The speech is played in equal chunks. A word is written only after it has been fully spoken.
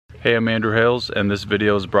Hey, I'm Andrew Hales, and this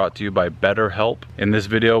video is brought to you by BetterHelp. In this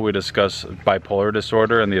video, we discuss bipolar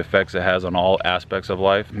disorder and the effects it has on all aspects of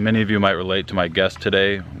life. Many of you might relate to my guest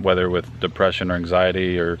today, whether with depression or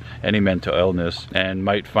anxiety or any mental illness, and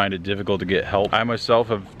might find it difficult to get help. I myself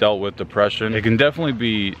have dealt with depression. It can definitely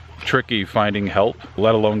be tricky finding help,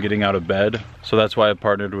 let alone getting out of bed. So that's why I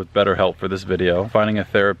partnered with BetterHelp for this video. Finding a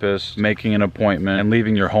therapist, making an appointment, and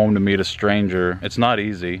leaving your home to meet a stranger, it's not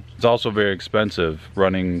easy. It's also very expensive,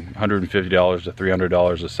 running $150 to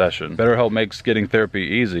 $300 a session. BetterHelp makes getting therapy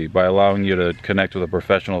easy by allowing you to connect with a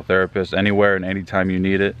professional therapist anywhere and anytime you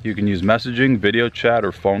need it. You can use messaging, video chat,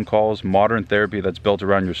 or phone calls, modern therapy that's built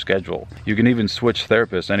around your schedule. You can even switch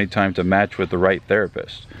therapists anytime to match with the right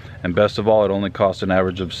therapist. And best of all, it only costs an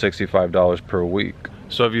average of $65 per week.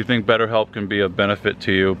 So if you think BetterHelp can be a benefit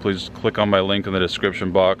to you, please click on my link in the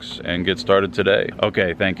description box and get started today.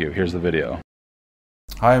 Okay, thank you. Here's the video.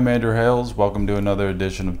 Hi, I'm Andrew Hales. Welcome to another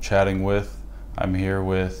edition of Chatting With. I'm here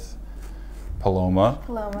with Paloma.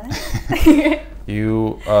 Paloma.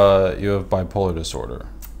 You have bipolar disorder.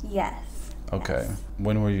 Yes. Okay. Yes.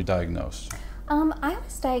 When were you diagnosed? I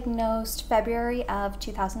was diagnosed February of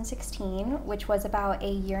 2016, which was about a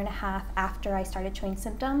year and a half after I started showing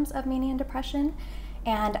symptoms of mania and depression.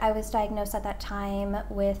 And I was diagnosed at that time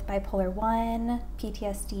with bipolar 1,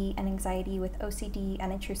 PTSD, and anxiety with OCD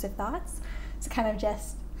and intrusive thoughts. It's kind of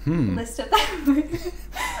just list of them.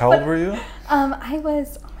 How old were you? I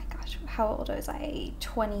was, oh my gosh, how old was I?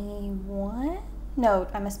 21? No,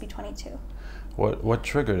 I must be 22. What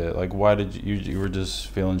triggered it? Like, why did you were just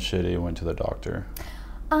feeling shitty and went to the doctor?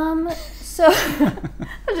 So I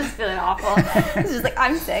was just feeling awful. It's just like,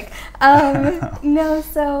 I'm sick. No,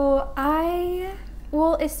 so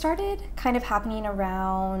it started kind of happening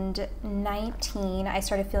around 19. I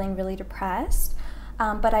started feeling really depressed,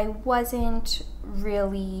 but I wasn't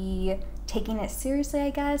really taking it seriously, I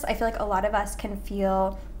guess. I feel like a lot of us can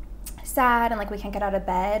feel sad and like we can't get out of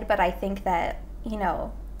bed, but I think that,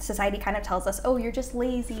 society kind of tells us, oh, you're just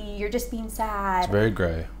lazy, you're just being sad. It's very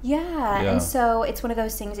gray. Yeah, and so it's one of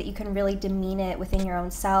those things that you can really demean it within your own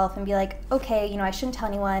self and be like, okay, I shouldn't tell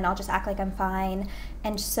anyone, I'll just act like I'm fine.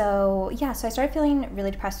 And so, so I started feeling really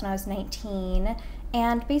depressed when I was 19,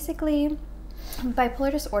 and basically,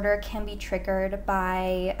 bipolar disorder can be triggered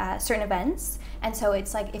by certain events. And so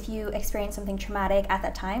it's like if you experience something traumatic at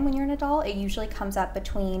that time when you're an adult, it usually comes up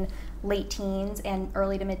between late teens and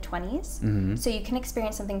early to mid 20s. Mm-hmm. So you can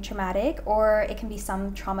experience something traumatic, or it can be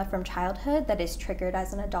some trauma from childhood that is triggered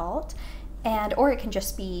as an adult, or it can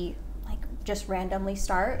just be just randomly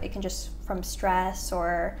start. It can just from stress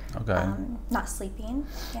or not sleeping.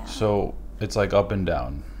 Yeah. So it's like up and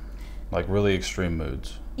down, like really extreme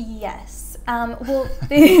moods. Yes.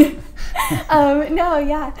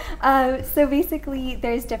 So basically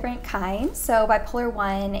there's different kinds. So bipolar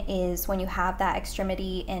 1 is when you have that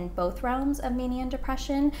extremity in both realms of mania and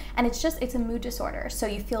depression, and it's a mood disorder. So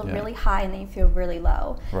you feel really high and then you feel really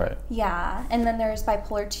low. Right. Yeah. And then there's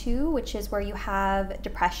bipolar 2, which is where you have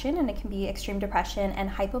depression, and it can be extreme depression, and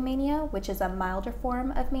hypomania, which is a milder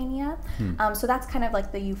form of mania. So that's kind of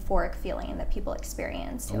like the euphoric feeling that people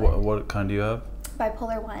experience. What kind do you have?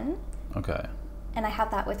 Bipolar 1. Okay. And I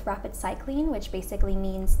have that with rapid cycling, which basically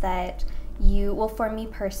means that for me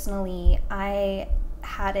personally, I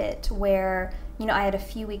had it where, I had a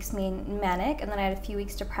few weeks manic, and then I had a few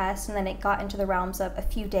weeks depressed, and then it got into the realms of a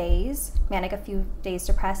few days manic, a few days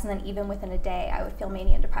depressed, and then even within a day, I would feel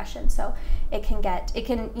mania and depression. So it can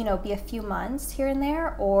be a few months here and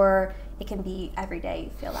there, or it can be every day you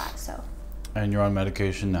feel that. So. And you're on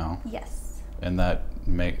medication now? Yes. And that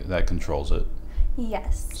controls it?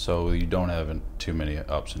 Yes. So you don't have too many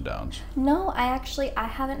ups and downs? No, I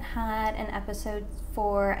haven't had an episode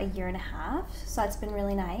for a year and a half, so that's been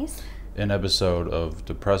really nice. An episode of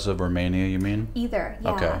depressive or mania, you mean? Either,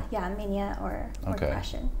 yeah. Okay. Yeah, mania or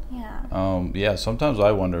depression, yeah. Sometimes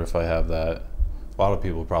I wonder if I have that. A lot of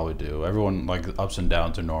people probably do. Everyone, ups and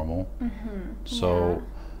downs are normal. Mm-hmm. So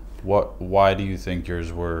why do you think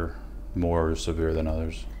yours were more severe than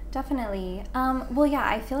others? Definitely.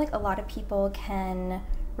 I feel like a lot of people can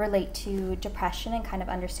relate to depression and kind of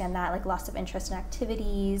understand that, like loss of interest in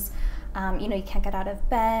activities. You can't get out of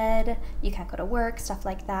bed, you can't go to work, stuff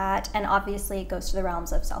like that. And obviously it goes to the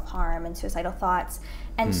realms of self-harm and suicidal thoughts.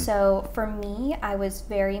 And so for me, I was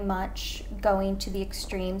very much going to the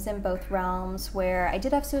extremes in both realms, where I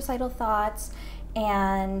did have suicidal thoughts,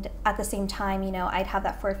 and at the same time, I'd have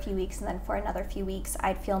that for a few weeks, and then for another few weeks,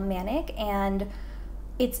 I'd feel manic. And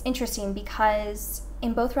it's interesting because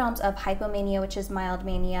in both realms of hypomania, which is mild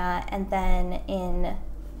mania, and then in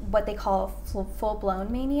what they call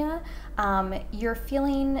full-blown mania, you're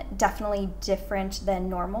feeling definitely different than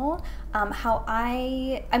normal.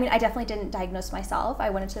 I definitely didn't diagnose myself. I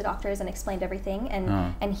went into the doctors and explained everything,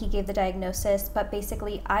 and he gave the diagnosis. But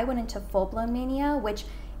basically, I went into full-blown mania, which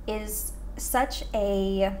is such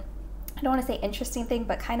a, I don't want to say interesting thing,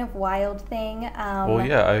 but kind of wild thing. Well,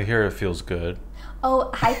 yeah, I hear it feels good.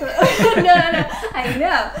 Oh, no, I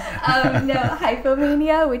know. No,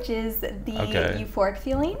 hypomania, which is the euphoric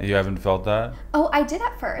feeling. You haven't felt that? Oh, I did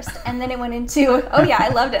at first, and then it went into, oh yeah, I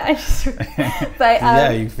loved it. But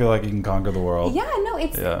yeah, you feel like you can conquer the world. Yeah, no,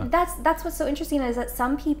 that's what's so interesting is that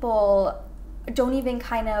some people don't even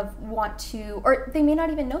kind of want to, or they may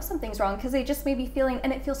not even know something's wrong because they just may be feeling,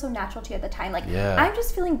 and it feels so natural to you at the time, like, I'm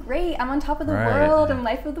just feeling great, I'm on top of the world, I'm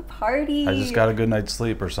life of the party, I just got a good night's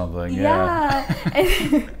sleep or something. I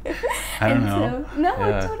don't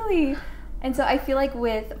know. Totally. And so I feel like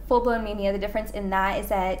with full-blown mania, the difference in that is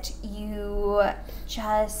that you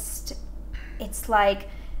just, it's like,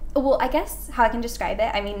 well, I guess how I can describe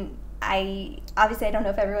it, I mean, I don't know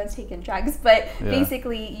if everyone's taken drugs, but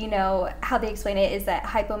basically, you know, how they explain it is that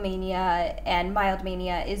hypomania and mild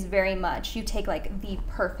mania is very much, you take like the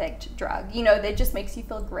perfect drug, you know, that just makes you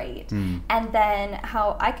feel great. And then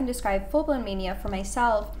how I can describe full-blown mania for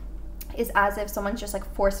myself is as if someone's just like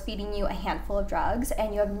force feeding you a handful of drugs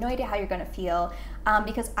and you have no idea how you're going to feel.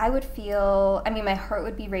 Because I would feel, I mean, my heart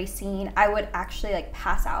would be racing. I would actually like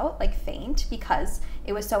pass out, like faint, because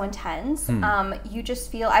it was so intense. You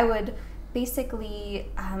just feel, I would basically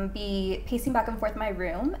be pacing back and forth in my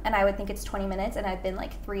room, and I would think it's 20 minutes and I've been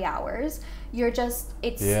like 3 hours.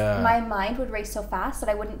 My mind would race so fast that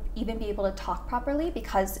I wouldn't even be able to talk properly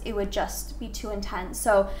because it would just be too intense.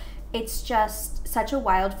 So it's just such a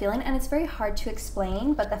wild feeling, and it's very hard to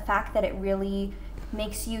explain, but the fact that it really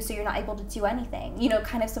makes you so you're not able to do anything, you know,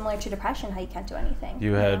 kind of similar to depression, how you can't do anything.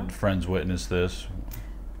 You had friends witness this?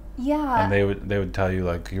 Yeah. And they would tell you,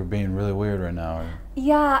 like, you're being really weird right now.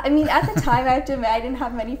 Yeah, I mean, at the time, I have to admit, I didn't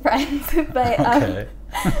have many friends, but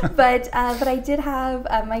but I did have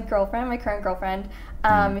my current girlfriend.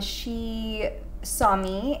 She saw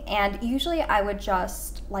me, and usually I would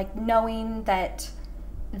just, like, knowing that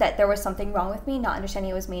there was something wrong with me, not understanding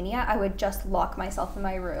it was mania, I would just lock myself in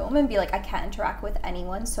my room and be like, I can't interact with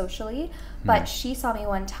anyone socially. But she saw me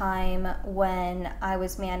one time when I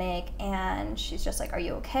was manic, and she's just like, are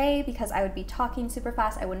you okay? Because I would be talking super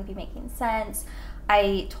fast, I wouldn't be making sense.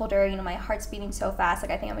 I told her, you know, my heart's beating so fast,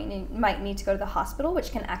 like I think I might need to go to the hospital,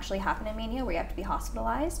 which can actually happen in mania where you have to be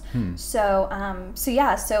hospitalized. So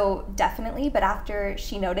definitely. But after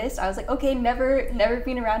she noticed, I was like, okay, never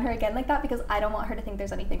being around her again like that, because I don't want her to think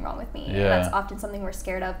there's anything wrong with me. And that's often something we're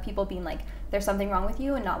scared of, people being like, there's something wrong with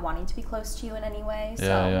you and not wanting to be close to you in any way.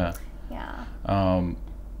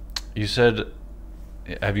 You said,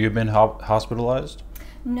 have you been hospitalized?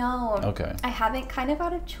 No. Okay. I haven't, kind of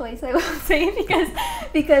out of choice, I will say,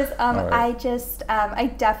 because right. I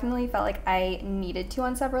definitely felt like I needed to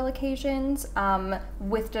on several occasions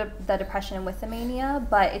with the depression and with the mania,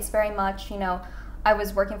 but it's very much, you know, I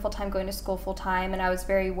was working full-time, going to school full-time, and I was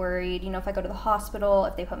very worried, you know, if I go to the hospital,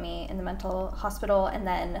 if they put me in the mental hospital, and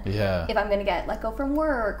then if I'm going to get let go from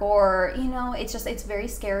work, or, you know, it's very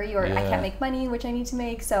scary, or I can't make money, which I need to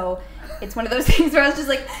make, so it's one of those things where I was just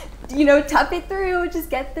like, you know, tough it through,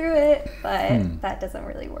 just get through it, but that doesn't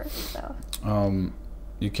really work, so.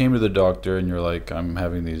 You came to the doctor, and you're like, I'm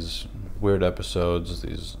having these weird episodes,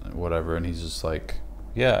 these whatever, and he's just like,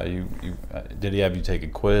 yeah, did he have you take a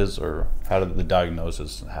quiz, or how did the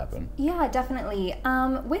diagnosis happen? Yeah, definitely.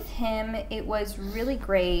 With him, it was really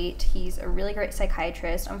great. He's a really great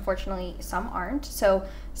psychiatrist. Unfortunately, some aren't. So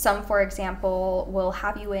some, for example, will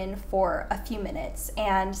have you in for a few minutes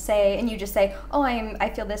and you just say, oh, I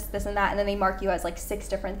feel this, this, and that, and then they mark you as like 6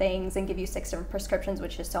 different things and give you 6 different prescriptions,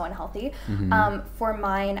 which is so unhealthy. For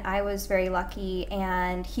mine, I was very lucky,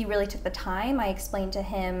 and he really took the time. I explained to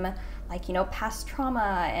him, like, you know, past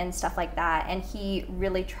trauma and stuff like that, and he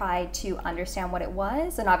really tried to understand what it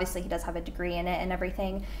was, and obviously he does have a degree in it and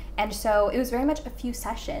everything, and so it was very much a few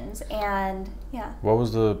sessions, and yeah. What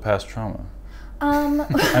was the past trauma?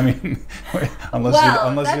 I mean, unless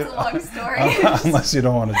that's a long story. Unless you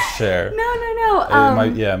don't want to share. No.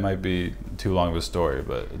 It might be too long of a story,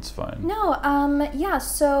 but it's fine. No,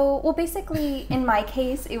 so, well, basically, in my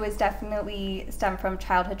case, it was definitely stemmed from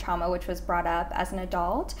childhood trauma, which was brought up as an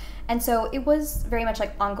adult, and so it was very much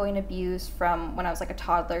like ongoing abuse from when I was like a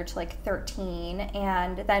toddler to like 13,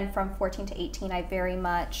 and then from 14 to 18, I very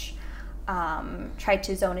much tried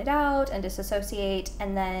to zone it out and disassociate,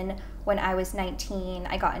 and then when I was 19,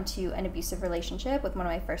 I got into an abusive relationship with one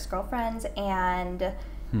of my first girlfriends, and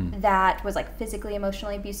that was like physically,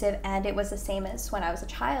 emotionally abusive, and it was the same as when I was a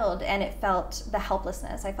child, and it felt the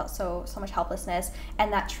helplessness. I felt so much helplessness,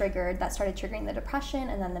 and that started triggering the depression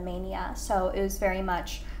and then the mania. So it was very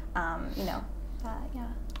much, yeah.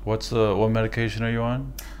 What medication are you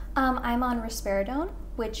on? I'm on risperidone,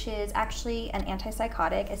 which is actually an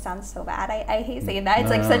antipsychotic. It sounds so bad. I hate saying that. It's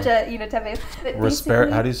like such a taboo.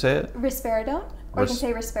 How do you say it? Risperidone, or you can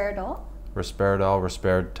say risperidol. Risperidol,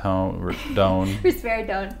 risperidone.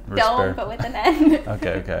 Risperidone. Don't, but with an N.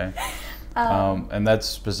 Okay. And that's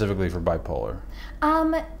specifically for bipolar.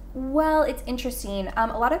 Well, it's interesting.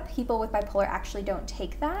 A lot of people with bipolar actually don't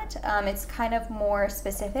take that. It's kind of more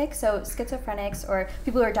specific. So schizophrenics or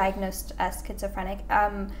people who are diagnosed as schizophrenic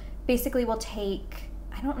basically will take,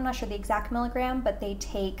 I'm not sure the exact milligram, but they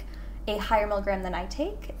take a higher milligram than I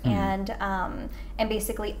take, and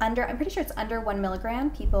basically I'm pretty sure it's under 1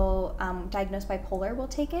 milligram. People diagnosed bipolar will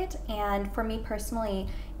take it, and for me personally,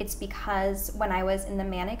 it's because when I was in the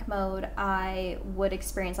manic mode, I would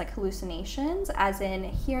experience like hallucinations, as in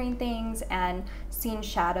hearing things and seeing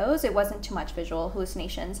shadows. It wasn't too much visual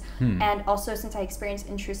hallucinations, and also since I experienced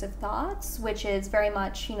intrusive thoughts, which is very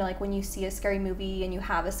much like when you see a scary movie and you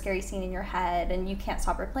have a scary scene in your head and you can't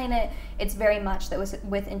stop replaying it. It's very much that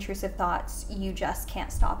with intrusive thoughts, you just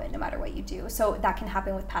can't stop it no matter what you do. So that can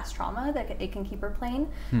happen with past trauma, that it can keep replaying.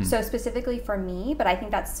 So specifically for me, but I think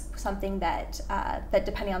that's something that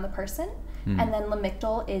depending on the person. And then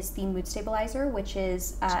Lamictal is the mood stabilizer, which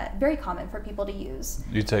is very common for people to use.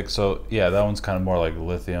 You take, that one's kind of more like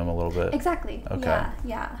lithium a little bit. Exactly. Okay.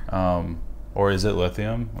 Yeah. Or is it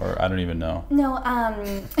lithium? Or I don't even know. No.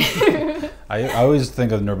 I always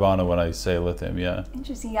think of Nirvana when I say lithium. Yeah.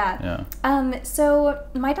 Interesting. Yeah. So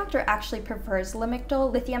my doctor actually prefers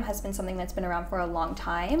Lamictal. Lithium has been something that's been around for a long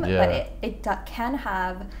time, but it can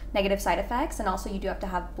have negative side effects, and also you do have to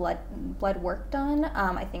have blood work done.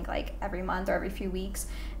 I think like every month or every few weeks.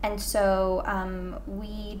 And so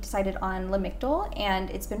we decided on Lamictal, and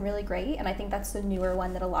it's been really great. And I think that's the newer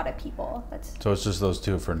one that a lot of people. So it's just those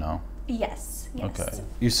two for now. Yes. Okay.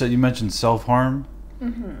 You mentioned self-harm.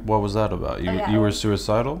 Mm-hmm. What was that about? You were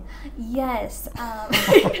suicidal? Yes.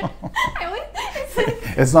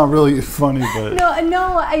 It's not really funny, but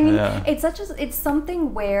no. I mean, it's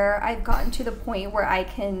something where I've gotten to the point where I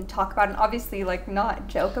can talk about it, and obviously, like, not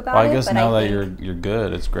joke about it. I guess now that you're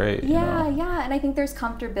good, it's great. Yeah, and I think there's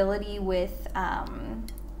comfortability with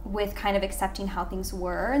kind of accepting how things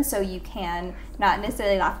were, and so you can not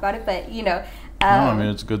necessarily laugh about it, but no, I mean,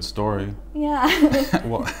 it's a good story. Yeah.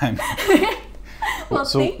 Well, thank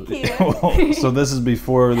you. So this is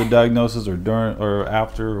before the diagnosis, or during, or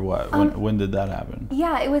after, or what? When did that happen?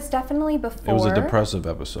 Yeah, it was definitely before. It was a depressive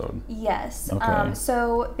episode. Yes. Okay.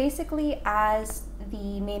 So basically, as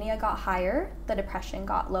the mania got higher, the depression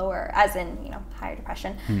got lower, as in, higher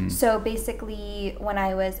depression. So basically, when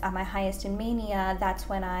I was at my highest in mania, that's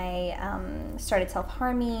when I started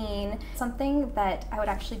self-harming. Something that I would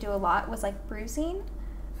actually do a lot was like bruising.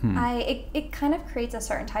 It kind of creates a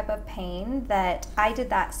certain type of pain that I did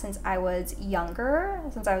that since I was younger,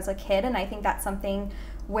 since I was a kid, and I think that's something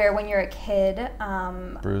where when you're a kid,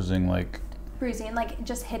 bruising, like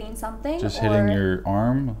just hitting something, hitting your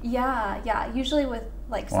arm. Yeah, usually with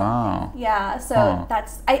like something. Wow. Yeah, so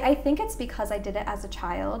that's I think it's because I did it as a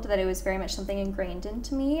child that it was very much something ingrained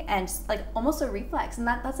into me, and like almost a reflex. And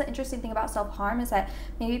that's the interesting thing about self-harm, is that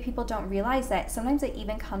maybe people don't realize that sometimes it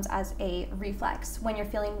even comes as a reflex. When you're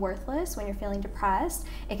feeling worthless, when you're feeling depressed,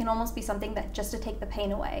 it can almost be something that just to take the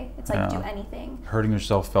pain away. It's like do anything. Hurting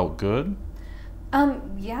yourself felt good?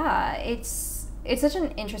 Yeah, it's such an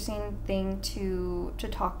interesting thing to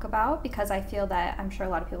talk about, because I feel that I'm sure a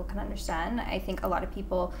lot of people can understand. I think a lot of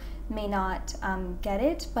people may not get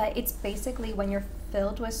it, but it's basically when you're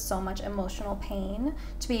filled with so much emotional pain,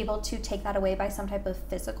 to be able to take that away by some type of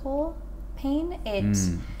physical pain, it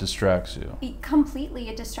distracts you.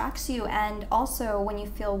 It distracts you. And also when you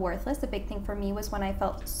feel worthless, the big thing for me was when I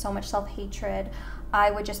felt so much self-hatred, I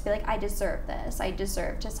would just be like, I deserve this. I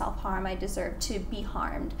deserve to self-harm. I deserve to be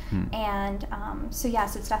harmed. And so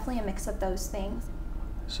it's definitely a mix of those things.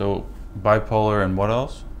 So bipolar and what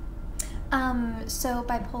else? So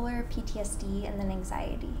bipolar, PTSD, and then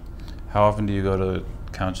anxiety. How often do you go to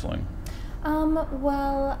counseling?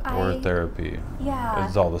 Or therapy? Yeah.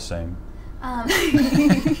 It's all the same.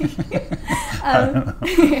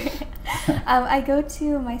 I go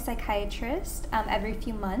to my psychiatrist every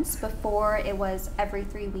few months. Before, it was every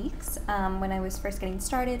 3 weeks when I was first getting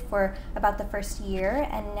started for about the first year.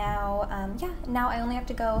 And now I only have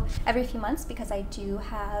to go every few months because I do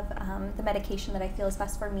have the medication that I feel is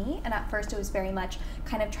best for me. And at first, it was very much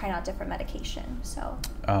kind of trying out different medication. So.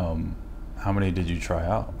 How many did you try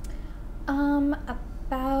out?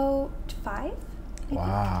 About 5.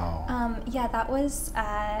 Wow. Yeah, that was,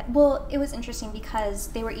 well, it was interesting because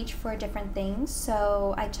they were each for different things.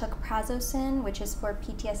 So I took Prazosin, which is for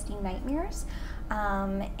PTSD nightmares.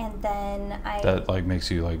 And then That like makes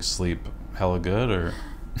you like sleep hella good, or?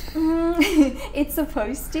 It's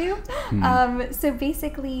supposed to. So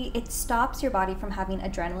basically, it stops your body from having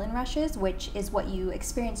adrenaline rushes, which is what you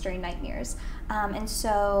experience during nightmares. And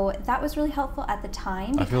so that was really helpful at the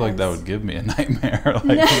time. I feel like that would give me a nightmare,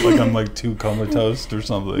 like I'm like too comatose or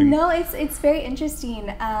something. No, it's very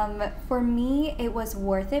interesting. For me, it was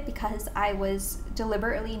worth it because I was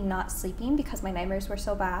deliberately not sleeping because my nightmares were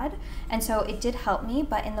so bad. And so it did help me,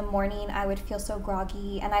 but in the morning I would feel so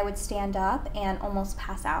groggy and I would stand up and almost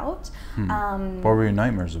pass out. What were your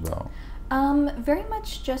nightmares about? Very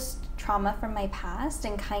much just trauma from my past,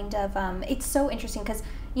 and kind of, it's so interesting because,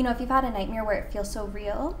 you know, if you've had a nightmare where it feels so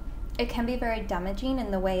real, it can be very damaging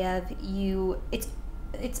in the way of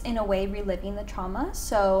it's in a way reliving the trauma.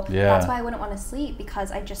 So that's why I wouldn't want to sleep,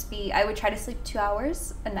 because I would try to sleep 2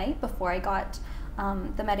 hours a night before I got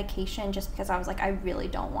the medication, just because I was like, I really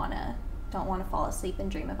don't want to fall asleep and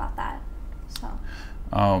dream about that.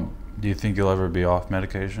 So do you think you'll ever be off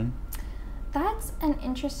medication? That's an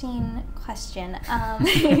interesting question.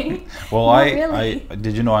 Well, I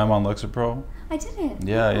did you know I'm on Lexapro? I didn't.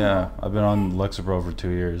 Yeah. I've been on Lexapro for 2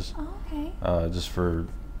 years. Oh, okay. Just for,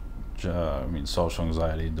 social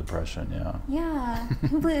anxiety, depression. Yeah,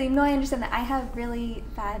 completely. No, I understand that. I have really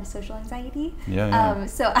bad social anxiety. Yeah.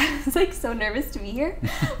 So I was like so nervous to be here,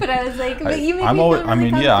 but I was like, but you make I'm me always, feel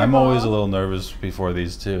really I'm always a comfortable. little nervous before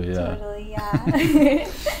these too. Yeah. Totally. Yeah.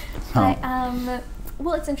 But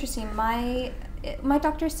well, it's interesting. My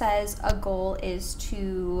doctor says a goal is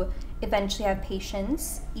to eventually have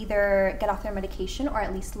patients either get off their medication or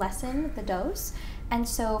at least lessen the dose. And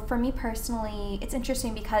so for me personally, it's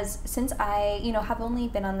interesting because since I, have only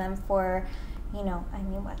been on them for, like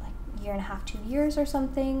a year and a half, 2 years or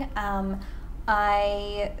something,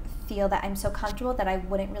 I feel that I'm so comfortable that I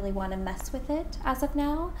wouldn't really want to mess with it as of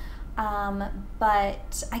now.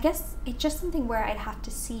 But I guess it's just something where I'd have to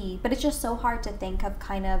see. But it's just so hard to think of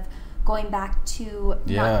kind of going back to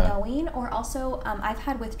not knowing. Or also, I've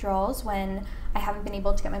had withdrawals when I haven't been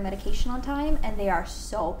able to get my medication on time, and they are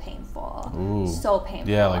so painful. Ooh. So painful.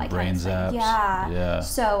 Yeah, like brain zaps. Yeah.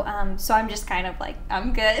 So I'm just kind of like,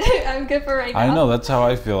 I'm good. I'm good for right now. I know, that's how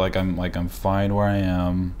I feel. I'm fine where I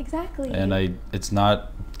am. Exactly. And it's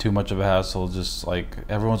not too much of a hassle. Just like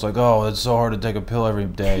everyone's like, oh, it's so hard to take a pill every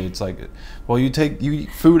day. It's like, well, you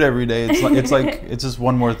eat food every day. It's just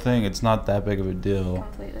one more thing. It's not that big of a deal.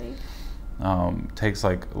 Completely. Takes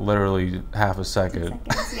like literally half a second.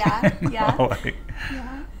 2 seconds. Yeah.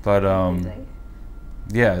 Yeah. But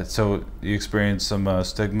yeah. So you experience some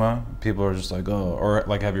stigma. People are just like, oh, or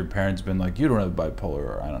like, have your parents been like, you don't have bipolar,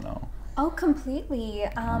 or I don't know. Oh, completely.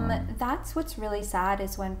 That's what's really sad,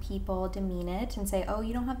 is when people demean it and say, oh,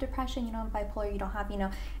 you don't have depression, you don't have bipolar, you don't have,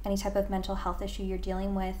 any type of mental health issue you're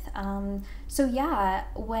dealing with. So yeah,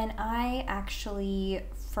 when I actually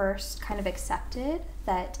first kind of accepted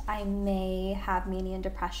that I may have mania and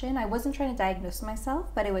depression, I wasn't trying to diagnose myself,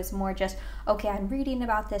 but it was more just, okay, I'm reading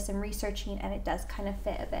about this and researching, and it does kind of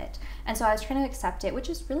fit a bit. And so I was trying to accept it, which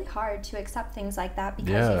is really hard to accept things like that,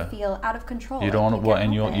 because you feel out of control. You don't want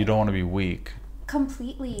to, you don't want to be weak.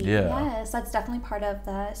 Completely. Yeah. Yes, that's definitely part of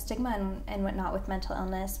the stigma and whatnot with mental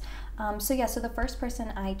illness. So the first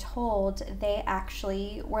person I told, they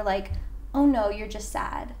actually were like, oh no, you're just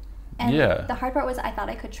sad. And the hard part was I thought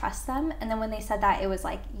I could trust them. And then when they said that, it was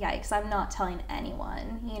like, yikes, I'm not telling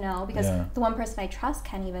anyone, because the one person I trust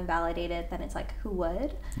can't even validate it. Then it's like, who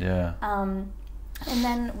would? Yeah. And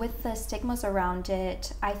then with the stigmas around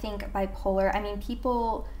it, I think bipolar,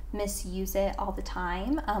 people misuse it all the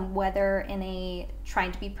time, whether in a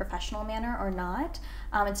trying to be professional manner or not.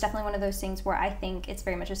 It's definitely one of those things where I think it's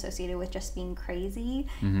very much associated with just being crazy.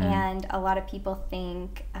 Mm-hmm. And a lot of people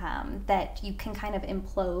think that you can kind of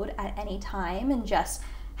implode at any time and just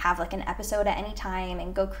have like an episode at any time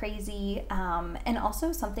and go crazy. And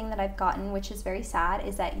also something that I've gotten, which is very sad,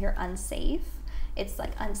 is that you're unsafe. It's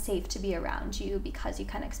like unsafe to be around you because you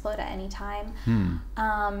can explode at any time.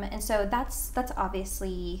 And so that's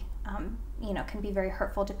obviously, can be very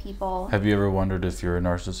hurtful to people. Have you ever wondered if you're a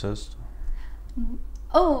narcissist?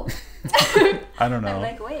 Oh, I don't know. I'm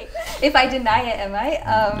like, wait, if I deny it, am I?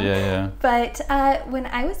 Yeah. But when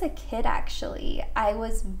I was a kid, actually, I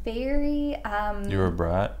was very... You were a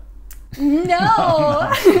brat? No.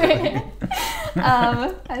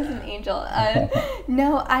 I was an angel.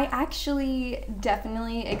 No, I actually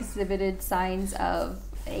definitely exhibited signs of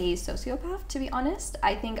a sociopath, to be honest.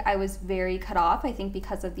 I think I was very cut off. I think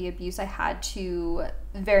because of the abuse, I had to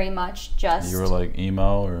very much just... You were like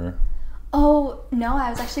emo or... Oh, no, I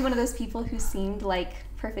was actually one of those people who seemed like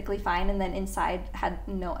perfectly fine and then inside had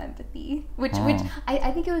no empathy. Which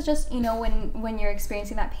I think it was just, you know, when you're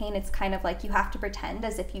experiencing that pain, it's kind of like you have to pretend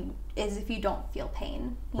as if you don't feel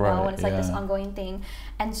pain, you know, and it's like this ongoing thing.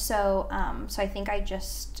 And so so I think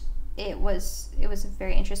it was a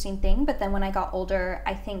very interesting thing. But then when I got older,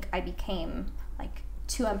 I think I became like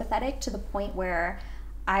too empathetic to the point where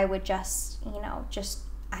I would just, you know,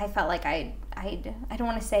 I felt like I don't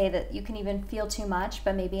want to say that you can even feel too much,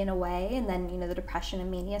 but maybe in a way. And then, you know, the depression and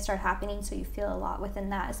mania start happening, so you feel a lot within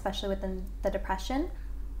that, especially within the depression.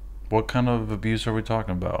 What kind of abuse are we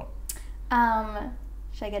talking about?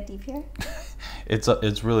 Should I get deep here?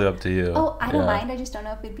 It's really up to you. Oh, I don't mind. I just don't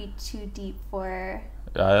know if it'd be too deep for...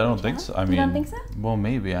 I don't think so. I mean, you don't think so? Well,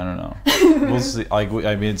 maybe. I don't know. We'll see. Like,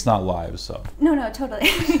 I mean, it's not live, so. No, totally.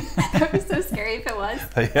 That would be so scary if it was.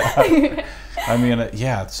 Yeah. I mean,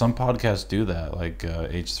 yeah, some podcasts do that. Like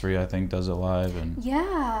H3, I think, does it live, and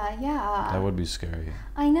yeah. that would be scary.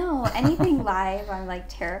 I know. Anything live, I'm like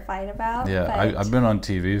terrified about. Yeah, but... I've been on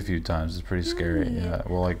TV a few times. It's pretty scary. Really? Yeah.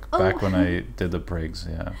 Well, like back when I did the Prigs.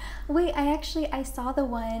 Yeah. Wait, I saw the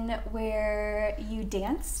one where you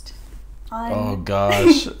danced. Oh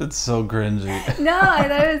gosh, it's so cringy. No, I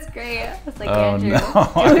thought it was great. I was like, Andrew, no.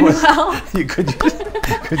 doing well. Could you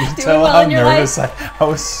Doing tell well how in your nervous life? I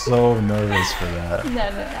was so nervous for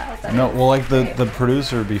that. No. Well, like the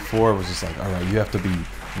producer before was just like, all right, you have to be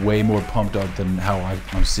way more pumped up than how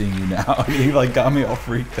I'm seeing you now. He like got me all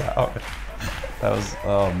freaked out. That was,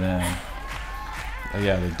 oh man.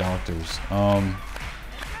 Yeah, the doctors.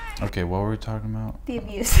 Okay, what were we talking about? The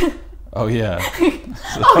abuse. Oh yeah.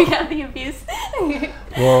 Oh yeah, the abuse.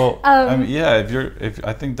 Well, I mean, yeah. If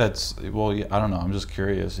I think that's, well, yeah, I don't know. I'm just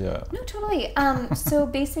curious. Yeah. No, totally. So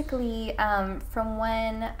basically, from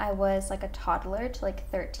when I was like a toddler to like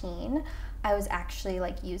 13, I was actually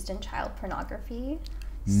like used in child pornography.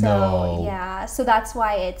 So, no. Yeah. So that's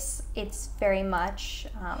why it's very much.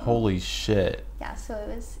 Holy shit. Yeah. So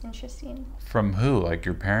it was interesting. From who? Like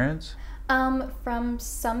your parents? From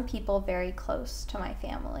some people very close to my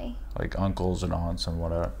family. Like uncles and aunts and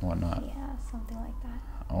whatnot. Yeah, something like that.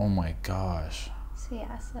 Oh my gosh. So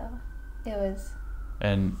yeah, so it was.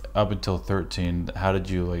 And up until 13, how did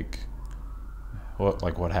you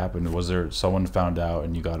what happened? Was there someone found out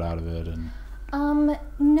and you got out of it and?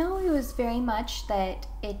 No, it was very much that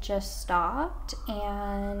it just stopped,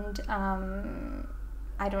 and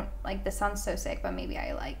I don't like, this sounds so sick, but maybe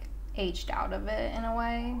I like aged out of it in a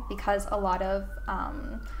way, because a lot of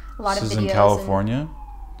This is videos in California?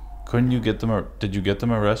 Couldn't you get them, or did you get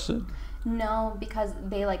them arrested? No, because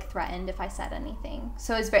they like threatened if I said anything.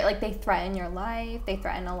 So it's very like, they threaten your life, they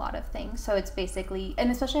threaten a lot of things. So it's basically, and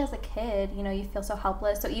especially as a kid, you know, you feel so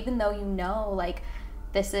helpless. So even though you know like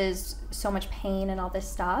this is so much pain and all this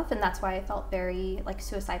stuff, and that's why I felt very like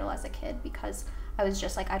suicidal as a kid, because I was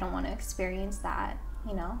just like, I don't want to experience that,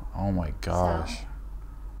 you know. Oh my gosh. So.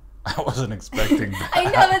 I wasn't expecting that. I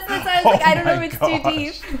know, that's why I was like, I don't know if it's too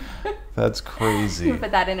deep. That's crazy.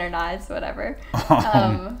 Put that in or not, it's whatever.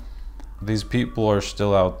 These people are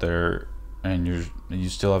still out there, and you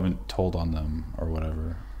still haven't told on them or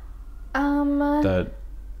whatever. That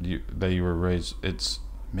you were raised. It's,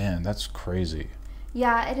 man, that's crazy.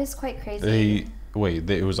 Yeah, it is quite crazy.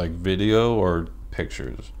 It was like video or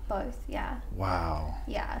pictures? Both, yeah. Wow.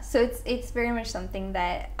 Yeah, so it's very much something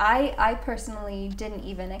that I personally didn't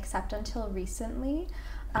even accept until recently.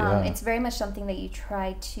 It's very much something that you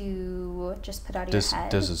try to just put out of your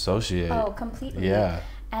head. Disassociate. Oh, completely. Yeah.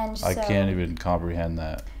 And so, I can't even comprehend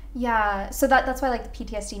that. Yeah, so that's why like the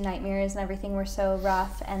PTSD nightmares and everything were so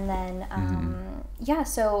rough. And then yeah,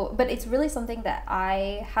 so but it's really something that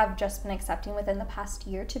I have just been accepting within the past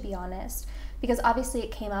year, to be honest, because obviously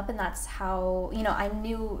it came up, and that's how, you know, I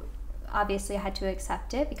knew obviously I had to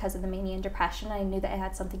accept it because of the mania and depression. I knew that it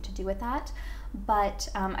had something to do with that, but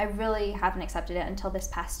I really haven't accepted it until this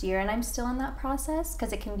past year, and I'm still in that process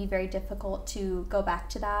because it can be very difficult to go back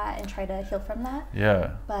to that and try to heal from that.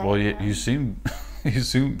 Yeah. But, well, you seem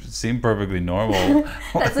perfectly normal.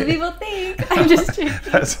 That's what people think. I'm just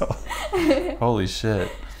joking. Holy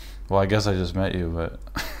shit. Well, I guess I just met you, but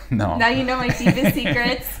no. Now you know my deepest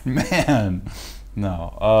secrets. Man,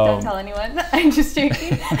 no. Don't tell anyone. I'm just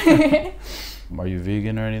joking. Are you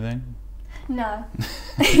vegan or anything? No.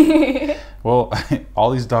 Well,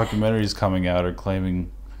 all these documentaries coming out are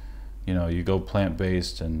claiming, you know, you go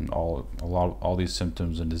plant-based and all these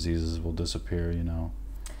symptoms and diseases will disappear, you know.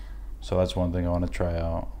 So that's one thing I want to try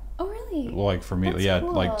out. Oh, really? Really? Well, like for me, That's yeah,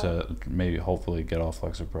 cool. like to maybe hopefully get off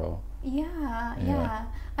Lexapro. Yeah.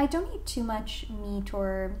 I don't eat too much meat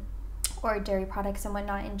or dairy products and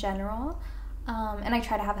whatnot in general. And I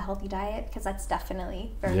try to have a healthy diet because that's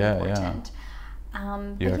definitely very important.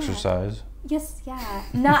 You exercise? Yes, yeah.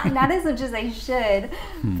 Not as much as I should,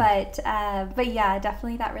 but yeah,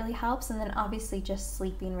 definitely that really helps. And then obviously just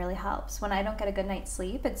sleeping really helps. When I don't get a good night's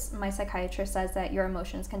sleep, my psychiatrist says that your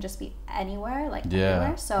emotions can just be anywhere, like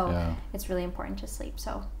everywhere. So it's really important to sleep.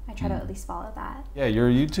 So I try to at least follow that. Yeah, you're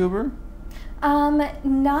a YouTuber?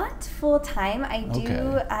 Not full time. I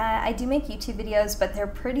do make YouTube videos, but they're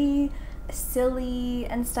pretty silly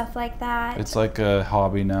and stuff like that. It's like a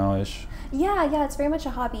hobby now-ish. Yeah, it's very much a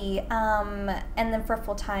hobby. And then for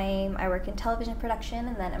full time, I work in television production,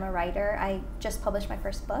 and then I'm a writer. I just published my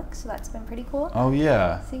first book, so that's been pretty cool. Oh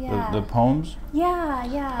yeah, so, yeah. The poems. Yeah.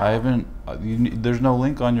 I haven't. There's no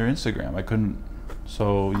link on your Instagram. I couldn't.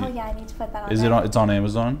 So. Oh yeah, I need to put that on. Is it on? It's on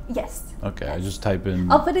Amazon. Yes. Okay, yes. I just type in.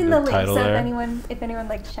 I'll put in the link so there. if anyone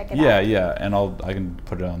likes to check it out. Yeah, and I can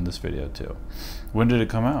put it on this video too. When did it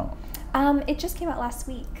come out? It just came out last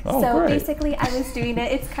week. Oh, so great. basically I was doing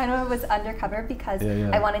it. It's kind of was undercover because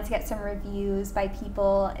I wanted to get some reviews by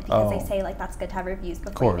people because they say like that's good to have reviews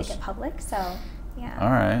before you make it public. So yeah. All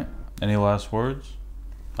right. Any last words?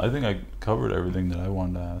 I think I covered everything that I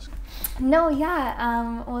wanted to ask. No,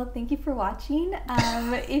 yeah. Well, thank you for watching.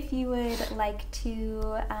 If you would like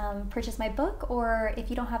to purchase my book, or if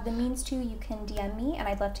you don't have the means to, you can DM me, and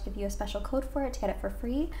I'd love to give you a special code for it to get it for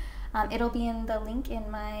free. It'll be in the link in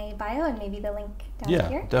my bio and maybe the link down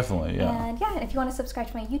here. Yeah, definitely, yeah. And yeah, if you want to subscribe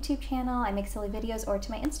to my YouTube channel, I make silly videos, or to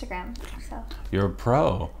my Instagram. So. You're a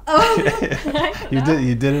pro. Oh, you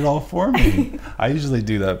did it all for me. I usually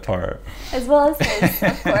do that part. As well as his,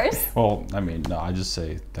 of course. Well, I mean, no, I just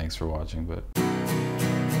say thanks for watching, but.